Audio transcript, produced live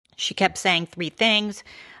She kept saying 3 things.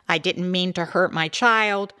 I didn't mean to hurt my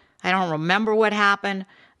child. I don't remember what happened.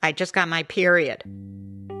 I just got my period.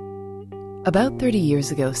 About 30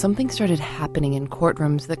 years ago, something started happening in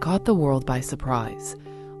courtrooms that caught the world by surprise.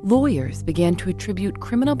 Lawyers began to attribute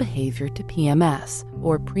criminal behavior to PMS,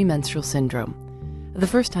 or premenstrual syndrome. The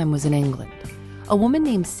first time was in England. A woman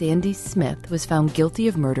named Sandy Smith was found guilty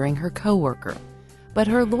of murdering her co-worker. But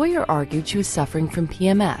her lawyer argued she was suffering from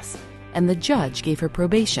PMS, and the judge gave her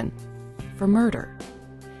probation for murder.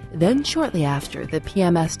 Then shortly after, the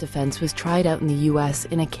PMS defense was tried out in the U.S.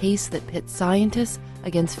 in a case that pit scientists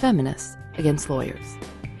against feminists against lawyers.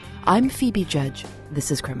 I'm Phoebe Judge.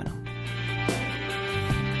 This is Criminal.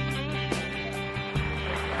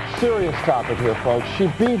 Serious topic here, folks. She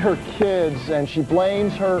beat her kids and she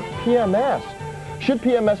blames her PMS. Should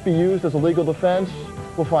PMS be used as a legal defense?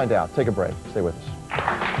 We'll find out. Take a break. Stay with us.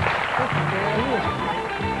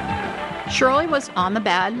 Shirley was on the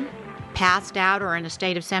bed, passed out or in a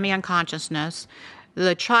state of semi-unconsciousness.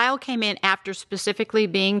 The child came in after specifically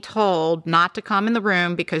being told not to come in the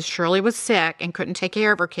room because Shirley was sick and couldn't take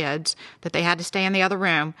care of her kids, that they had to stay in the other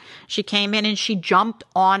room. She came in and she jumped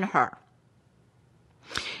on her.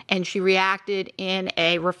 And she reacted in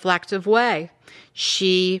a reflexive way.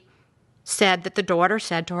 She said that the daughter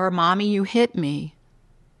said to her, "Mommy, you hit me."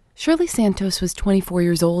 Shirley Santos was 24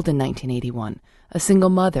 years old in 1981, a single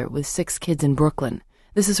mother with 6 kids in Brooklyn.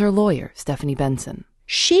 This is her lawyer, Stephanie Benson.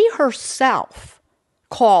 She herself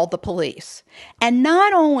called the police. And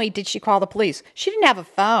not only did she call the police, she didn't have a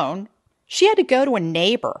phone. She had to go to a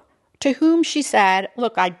neighbor to whom she said,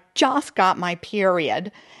 "Look, I just got my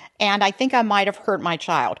period, and I think I might have hurt my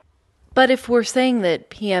child." But if we're saying that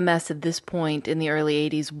PMS at this point in the early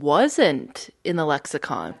 80s wasn't in the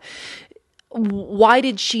lexicon, why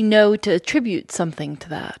did she know to attribute something to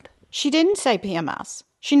that? She didn't say PMS.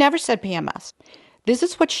 She never said PMS. This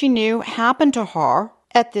is what she knew happened to her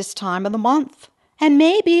at this time of the month. And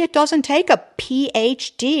maybe it doesn't take a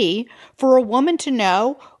PhD for a woman to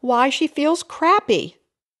know why she feels crappy.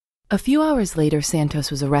 A few hours later,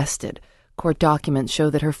 Santos was arrested. Court documents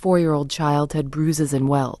show that her 4-year-old child had bruises and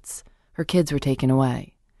welts. Her kids were taken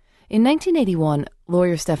away. In 1981,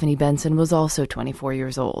 lawyer Stephanie Benson was also 24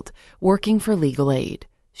 years old, working for legal aid.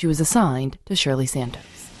 She was assigned to Shirley Santos.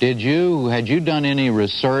 Had you done any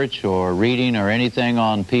research or reading or anything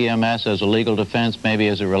on PMS as a legal defense, maybe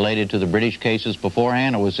as it related to the British cases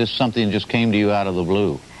beforehand, or was this something that just came to you out of the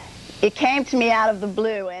blue? It came to me out of the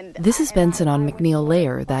blue. And this is Benson on McNeil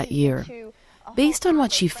Layer that year. Based on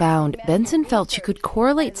what she found, Benson felt she could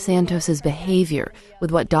correlate Santos's behavior with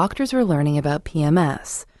what doctors were learning about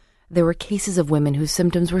PMS. There were cases of women whose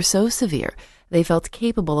symptoms were so severe they felt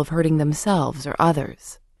capable of hurting themselves or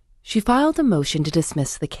others. She filed a motion to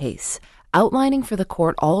dismiss the case, outlining for the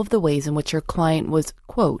court all of the ways in which her client was,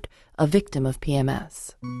 quote, a victim of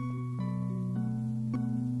PMS.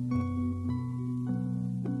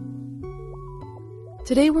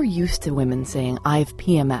 Today we're used to women saying, "I've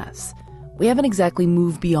PMS." We haven't exactly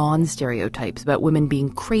moved beyond stereotypes about women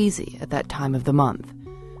being crazy at that time of the month.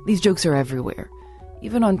 These jokes are everywhere,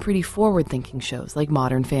 even on pretty forward-thinking shows like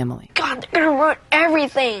Modern Family. God, they're gonna ruin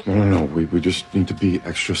everything. No, we just need to be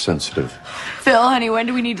extra sensitive. Phil, honey, when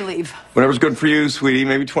do we need to leave? Whatever's good for you, sweetie.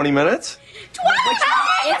 Maybe 20 minutes? 20 minutes!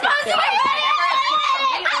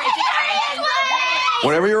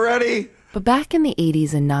 Whenever you're ready. But back in the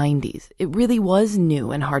 80s and 90s, it really was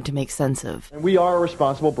new and hard to make sense of. And we are a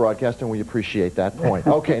responsible broadcaster, and we appreciate that point.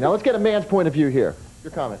 Okay, now let's get a man's point of view here.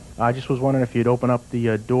 Your comment. I just was wondering if you'd open up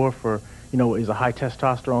the door for, is a high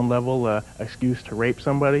testosterone level excuse to rape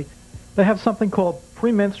somebody? They have something called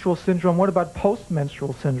premenstrual syndrome. What about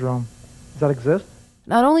postmenstrual syndrome? Does that exist?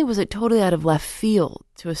 Not only was it totally out of left field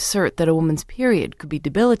to assert that a woman's period could be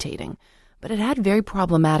debilitating, but it had very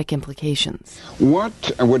problematic implications.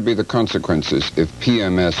 What would be the consequences if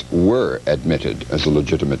PMS were admitted as a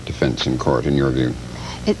legitimate defense in court, in your view?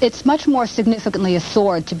 It's much more significantly a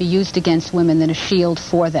sword to be used against women than a shield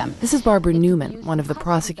for them. This is Barbara Newman, one of the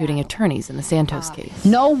prosecuting attorneys in the Santos case.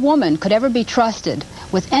 No woman could ever be trusted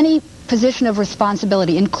with any position of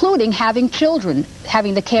responsibility, including having children,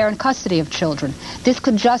 having the care and custody of children. This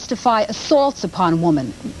could justify assaults upon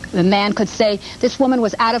women. The man could say, this woman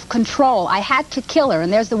was out of control. I had to kill her,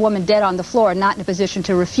 and there's the woman dead on the floor, not in a position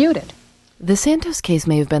to refute it. The Santos case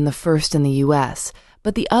may have been the first in the U.S.,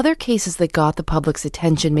 but the other cases that got the public's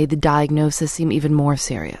attention made the diagnosis seem even more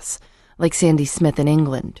serious. Like Sandy Smith in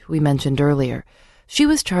England, who we mentioned earlier. She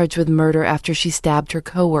was charged with murder after she stabbed her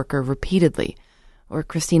coworker repeatedly. Or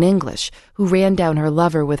Christine English, who ran down her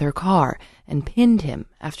lover with her car and pinned him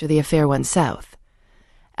after the affair went south.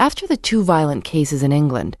 After the 2 violent cases in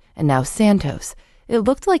England, and now Santos, it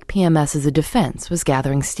looked like PMS as a defense was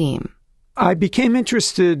gathering steam. I became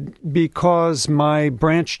interested because my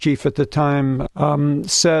branch chief at the time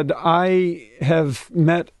said, I have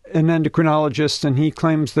met an endocrinologist, and he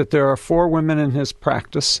claims that there are 4 women in his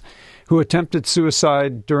practice who attempted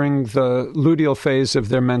suicide during the luteal phase of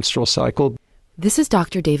their menstrual cycle. This is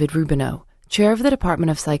Dr. David Rubineau, chair of the Department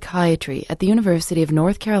of Psychiatry at the University of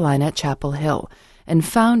North Carolina at Chapel Hill, and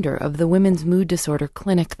founder of the Women's Mood Disorder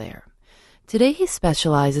Clinic there. Today he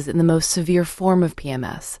specializes in the most severe form of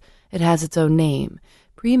PMS. It has its own name,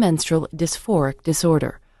 premenstrual dysphoric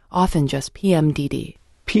disorder, often just PMDD.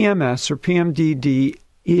 PMS or PMDD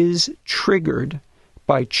is triggered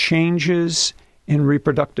by changes in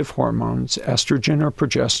reproductive hormones, estrogen or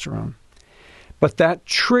progesterone. But that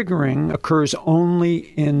triggering occurs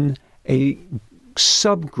only in a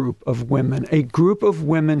subgroup of women, a group of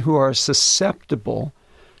women who are susceptible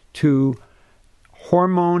to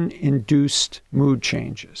hormone-induced mood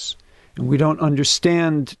changes. And we don't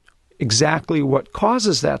understand exactly what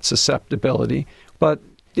causes that susceptibility, but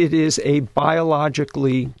it is a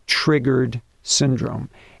biologically triggered syndrome.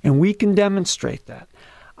 And we can demonstrate that.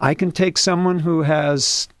 I can take someone who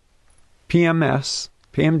has PMS,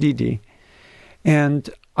 PMDD, and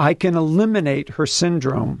I can eliminate her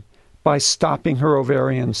syndrome by stopping her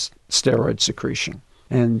ovarian steroid secretion.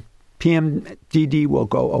 And PMDD will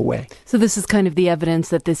go away. So this is kind of the evidence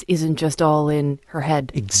that this isn't just all in her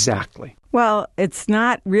head. Exactly. Well, it's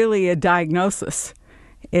not really a diagnosis.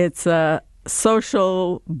 It's a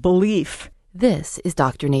social belief. This is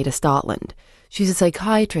Dr. Nada Stotland. She's a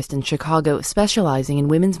psychiatrist in Chicago specializing in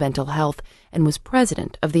women's mental health and was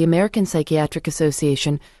president of the American Psychiatric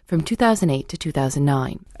Association from 2008 to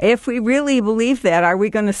 2009. If we really believe that, are we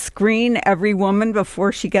going to screen every woman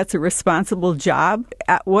before she gets a responsible job?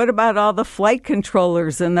 What about all the flight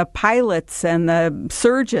controllers and the pilots and the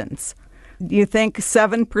surgeons? Do you think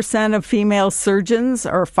 7% of female surgeons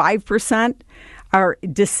or 5% are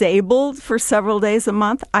disabled for several days a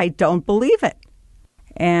month? I don't believe it.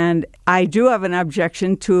 And I do have an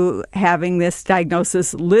objection to having this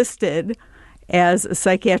diagnosis listed as a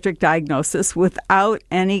psychiatric diagnosis without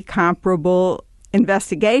any comparable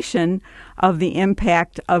investigation of the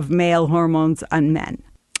impact of male hormones on men.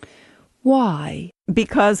 Why?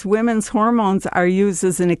 Because women's hormones are used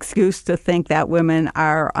as an excuse to think that women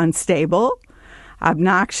are unstable,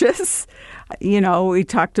 obnoxious. You know, we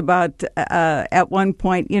talked about at one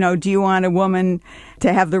point, do you want a woman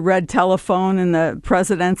to have the red telephone in the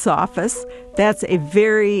president's office? That's a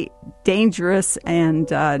very dangerous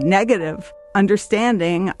and negative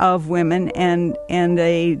understanding of women and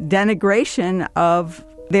a denigration of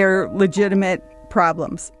their legitimate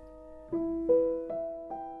problems.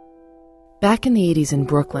 Back in the 80s in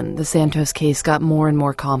Brooklyn, the Santos case got more and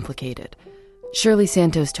more complicated. Shirley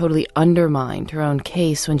Santos totally undermined her own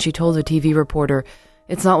case when she told a TV reporter,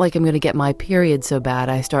 "It's not like I'm going to get my period so bad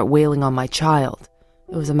I start wailing on my child."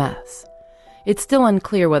 It was a mess. It's still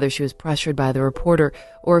unclear whether she was pressured by the reporter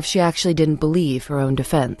or if she actually didn't believe her own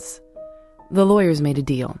defense. The lawyers made a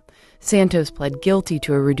deal. Santos pled guilty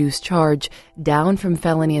to a reduced charge, down from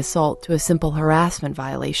felony assault to a simple harassment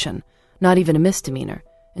violation, not even a misdemeanor,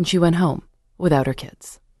 and she went home without her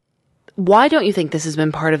kids. Why don't you think this has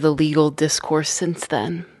been part of the legal discourse since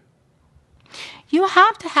then? You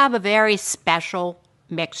have to have a very special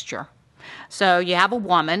mixture. So you have a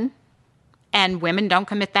woman, and women don't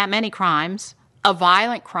commit that many crimes. A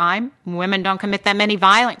violent crime, women don't commit that many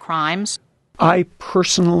violent crimes. I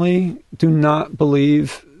personally do not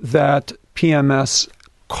believe that PMS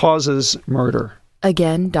causes murder.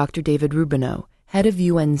 Again, Dr. David Rubineau, head of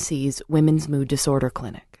UNC's Women's Mood Disorder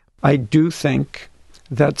Clinic. I do think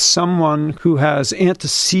that someone who has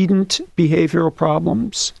antecedent behavioral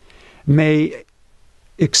problems may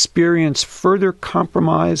experience further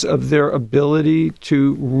compromise of their ability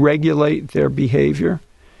to regulate their behavior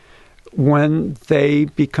when they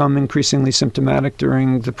become increasingly symptomatic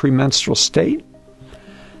during the premenstrual state.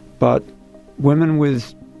 But women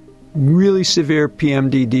with really severe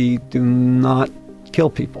PMDD do not kill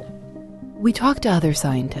people. We talked to other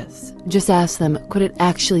scientists, just asked them, could it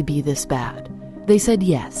actually be this bad? They said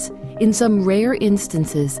yes. In some rare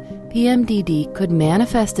instances, PMDD could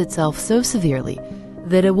manifest itself so severely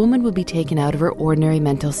that a woman would be taken out of her ordinary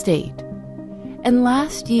mental state. And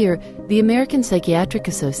last year, the American Psychiatric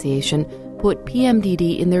Association put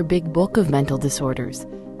PMDD in their big book of mental disorders,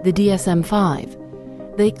 the DSM-V.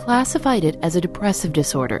 They classified it as a depressive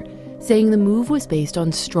disorder, saying the move was based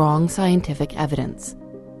on strong scientific evidence.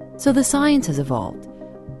 So the science has evolved.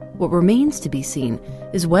 What remains to be seen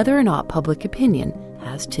is whether or not public opinion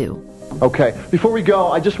has too. Okay, before we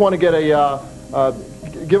go, I just want to get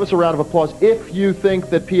give us a round of applause if you think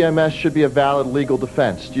that PMS should be a valid legal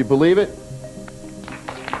defense. Do you believe it?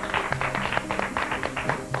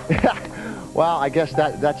 Well, I guess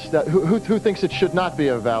that's who thinks it should not be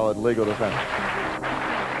a valid legal defense?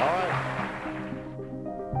 All right.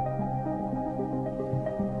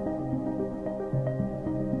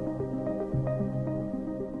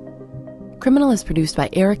 Criminal is produced by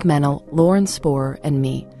Eric Mennel, Lauren Spohr, and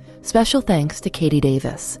me. Special thanks to Katie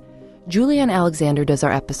Davis. Julianne Alexander does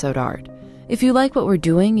our episode art. If you like what we're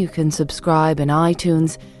doing, you can subscribe in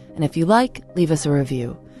iTunes, and if you like, leave us a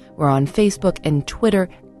review. We're on Facebook and Twitter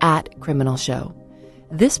 @Criminal Show.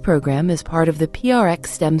 This program is part of the PRX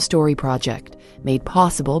STEM Story Project, made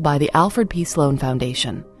possible by the Alfred P. Sloan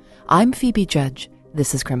Foundation. I'm Phoebe Judge.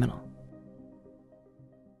 This is Criminal.